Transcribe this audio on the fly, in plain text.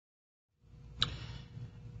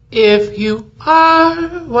If you are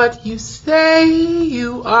what you say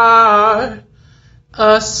you are,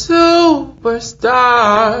 a superstar,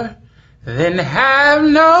 then have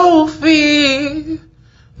no fear.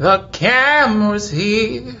 The camera's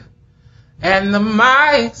here, and the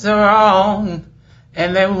mics are on,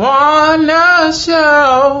 and they wanna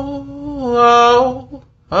show. Oh,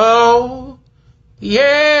 oh,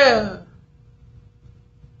 yeah.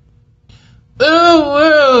 Ooh,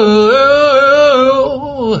 ooh,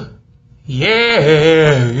 ooh,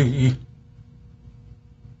 yeah.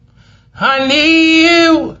 Honey,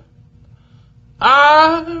 you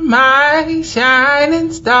are my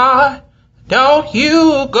shining star. Don't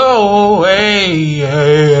you go away.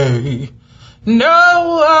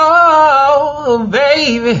 No,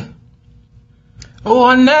 baby.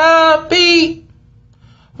 Wanna be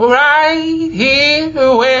right here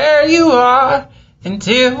where you are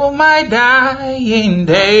until my dying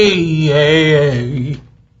day.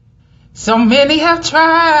 So many have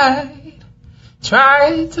tried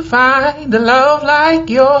to find a love like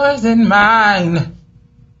yours and mine.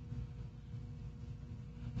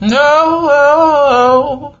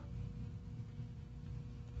 No,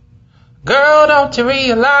 girl, don't you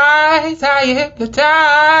realize how you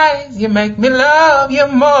hypnotize? You make me love you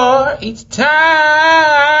more each time.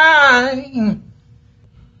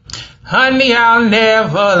 Honey, I'll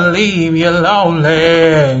never leave you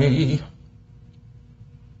lonely.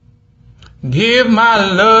 Give my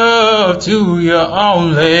love to you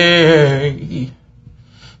only.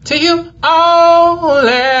 To you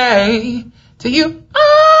only. To you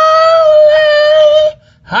only.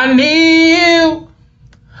 Honey, you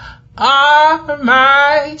are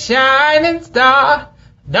my shining star.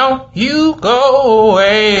 Don't you go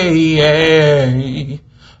away.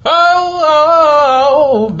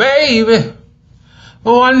 Oh, baby,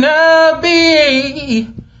 wanna be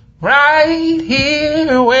right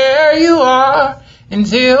here where you are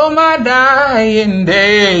until my dying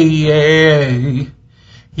day.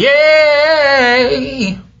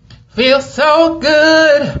 Yeah, feels so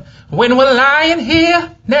good when we're lying here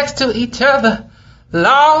next to each other,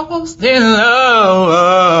 lost in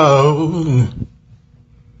love.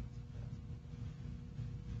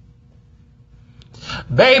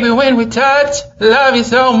 Baby, when we touch, love you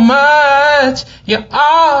so much. You're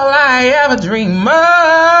all I ever dream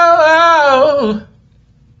of.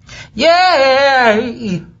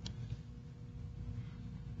 Yeah.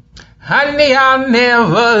 Honey, I'll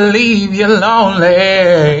never leave you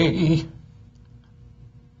lonely.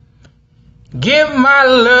 Give my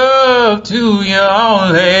love to you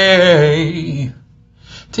only.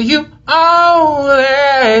 To you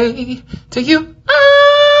only. To you only.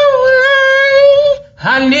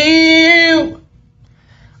 Honey, you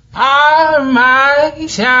are my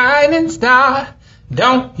shining star.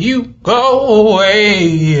 Don't you go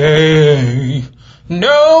away.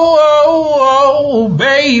 No,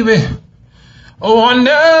 baby,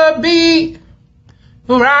 wanna be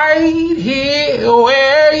right here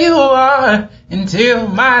where you are until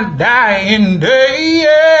my dying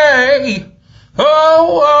day.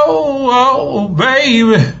 Oh,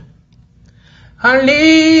 baby,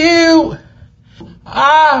 honey, you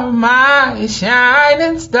are my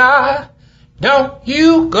shining star. Don't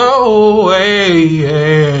you go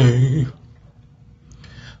away.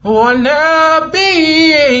 Wanna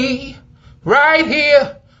be right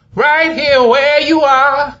here where you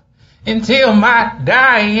are until my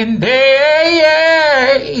dying day.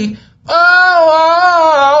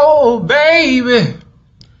 Oh, baby,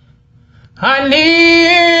 honey,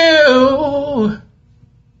 you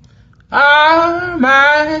are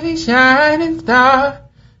my shining star.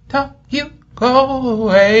 Don't you go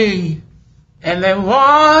away. And they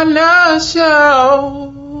wanna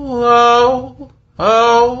show.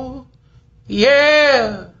 Oh,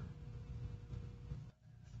 yeah.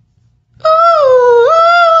 Ooh.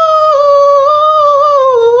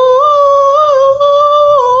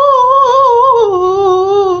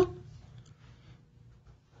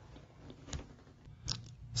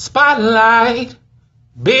 Spotlight,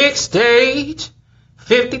 big stage,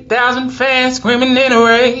 50,000 fans screaming in a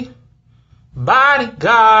rave,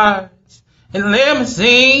 bodyguards and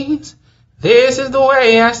limousines. This is the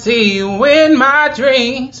way I see you in my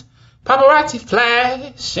dreams. Paparazzi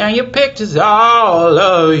flash and your pictures, all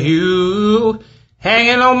of you,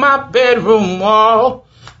 hanging on my bedroom wall.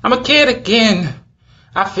 I'm a kid again.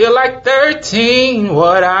 I feel like 13.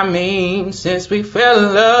 What I mean, since we fell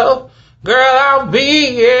in love, girl, I'll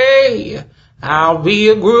be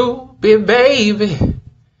a groupie, baby.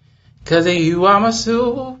 'Cause of you, I'm a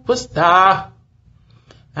superstar.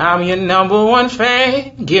 I'm your #1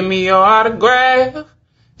 fan. Give me your autograph.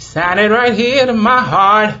 Sign it right here to my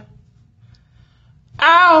heart.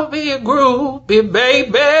 I'll be a groupie,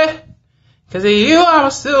 baby, 'cause of you I'm a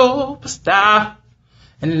superstar.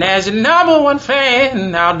 And as your number one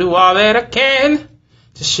fan, I'll do all that I can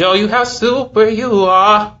to show you how super you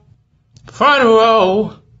are. Front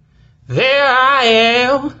row, there I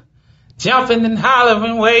am, jumping and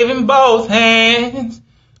hollering, waving both hands.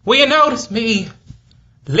 Will you notice me?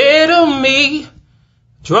 Little me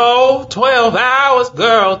drove 12 hours,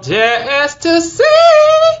 girl, just to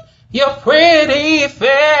see your pretty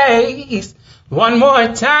face. One more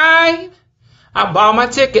time, I bought my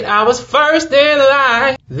ticket, I was first in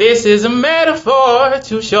line. This is a metaphor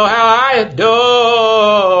to show how I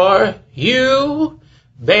adore you.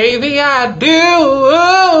 Baby, I do.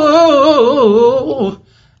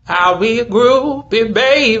 I'll be a groupie,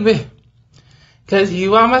 baby, 'cause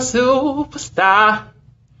you are my superstar.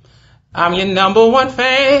 I'm your number one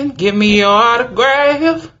fan. Give me your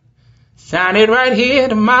autograph. Sign it right here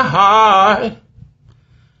to my heart.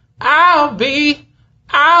 I'll be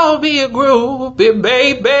a groupie,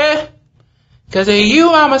 baby, 'cause of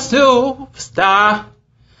you I'm a superstar.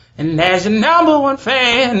 And as your number one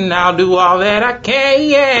fan, I'll do all that I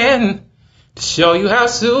can to show you how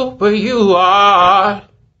super you are.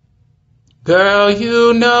 Girl,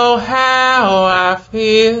 you know how I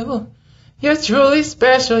feel. You're truly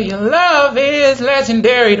special. Your love is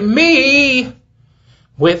legendary to me.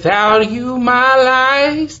 Without you, my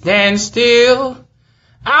life stands still.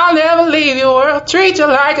 I'll never leave your world. Treat you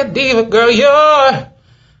like a diva, girl. You're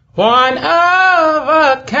one of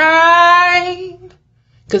a kind.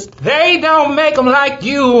 'Cause they don't make them like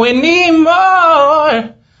you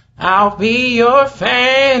anymore. I'll be your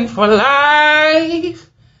fan for life.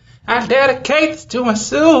 I dedicate this to my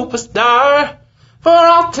superstar for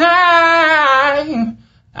all time.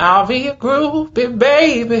 I'll be a groupie,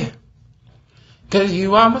 baby, 'cause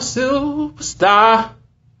you are my superstar.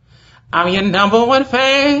 I'm your number one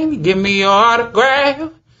fan. Give me your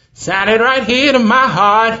autograph. Sign it right here to my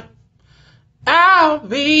heart. I'll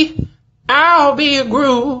be a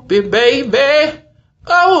groupie, baby.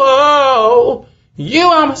 Oh, you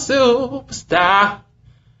are my superstar.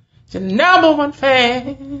 Your number one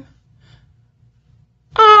fan.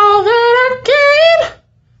 All that I can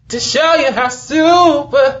to show you how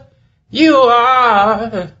super you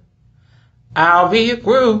are. I'll be a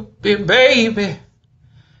groupie, baby.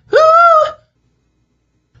 Woo!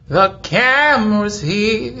 The camera's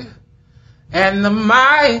here and the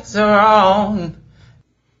mics are on.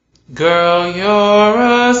 Girl,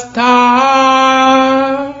 you're a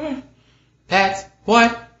star. That's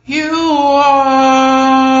what you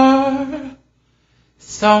are.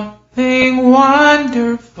 Something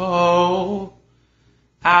wonderful.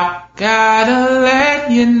 I've gotta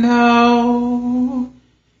let you know.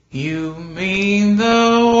 You mean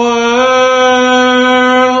the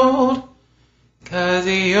world. 'Cause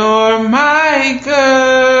you're my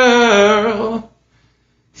girl.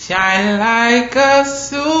 Shine like a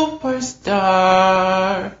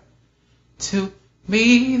superstar. To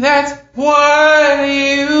me, that's what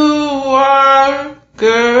you are,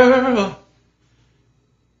 girl.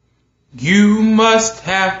 You must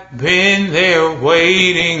have been there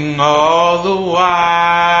waiting all the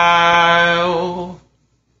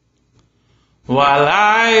while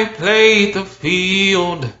I played the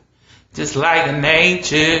field just like an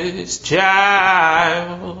anxious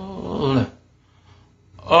child.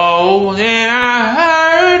 Oh, then I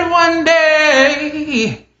heard one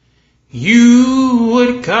day you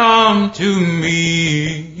would come to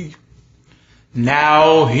me.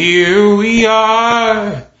 Now here we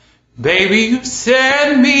are, baby, you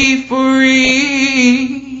set me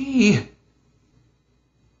free.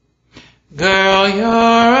 Girl,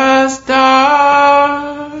 you're a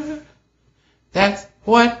star. That's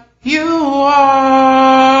what you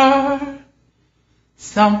are.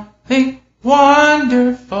 Something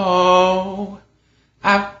wonderful.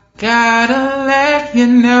 I've gotta let you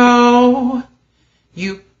know.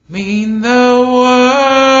 You mean the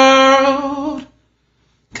world.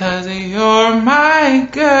 'Cause you're my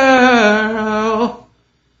girl.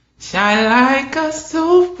 Shine like a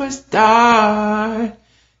superstar.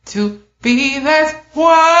 To be, that's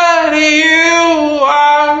what you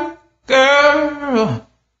are, girl.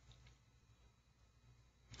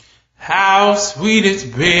 How sweet it's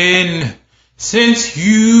been since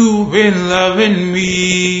you've been loving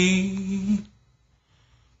me.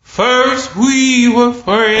 First we were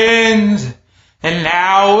friends, and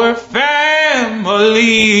now we're family.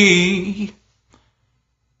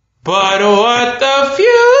 But what the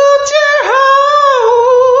future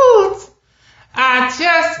holds, I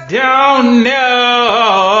just don't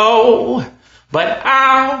know. but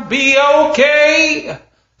I'll be okay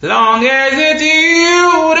long as it's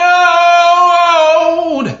you,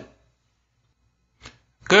 Lord.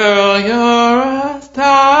 Girl, you're a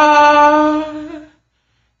star.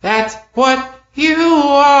 That's what you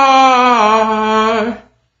are.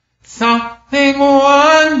 Something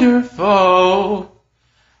wonderful.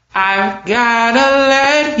 I've gotta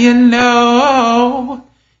let you know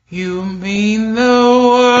you mean the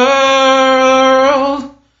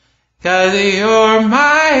world. 'Cause you're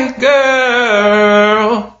my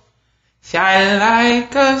girl. Shine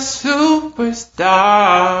like a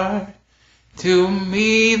superstar. To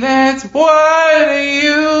me, that's what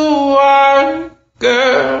you are,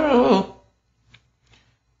 girl.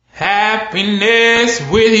 Happiness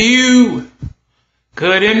with you.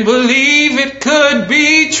 Couldn't believe it could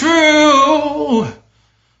be true.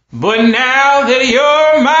 But now that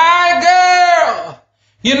you're my girl,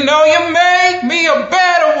 you know you make me a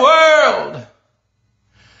better world.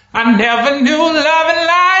 I never knew loving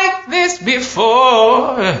like this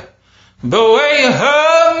before. The way you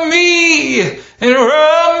hug me and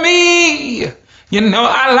rub me, you know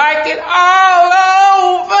I like it all over.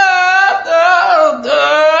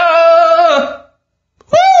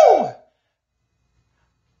 Woo!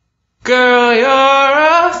 Girl, you're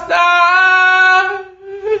a star.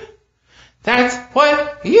 That's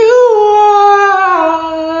what you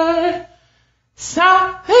are.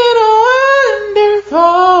 Something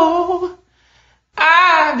wonderful.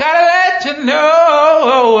 I gotta let you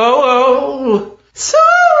know.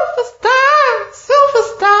 Superstar,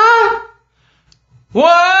 superstar.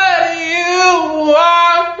 What you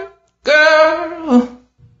are, girl.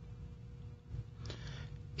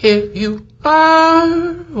 If you are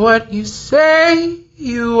what you say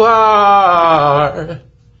you are,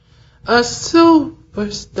 a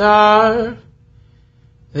superstar,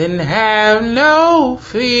 then have no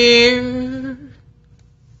fear.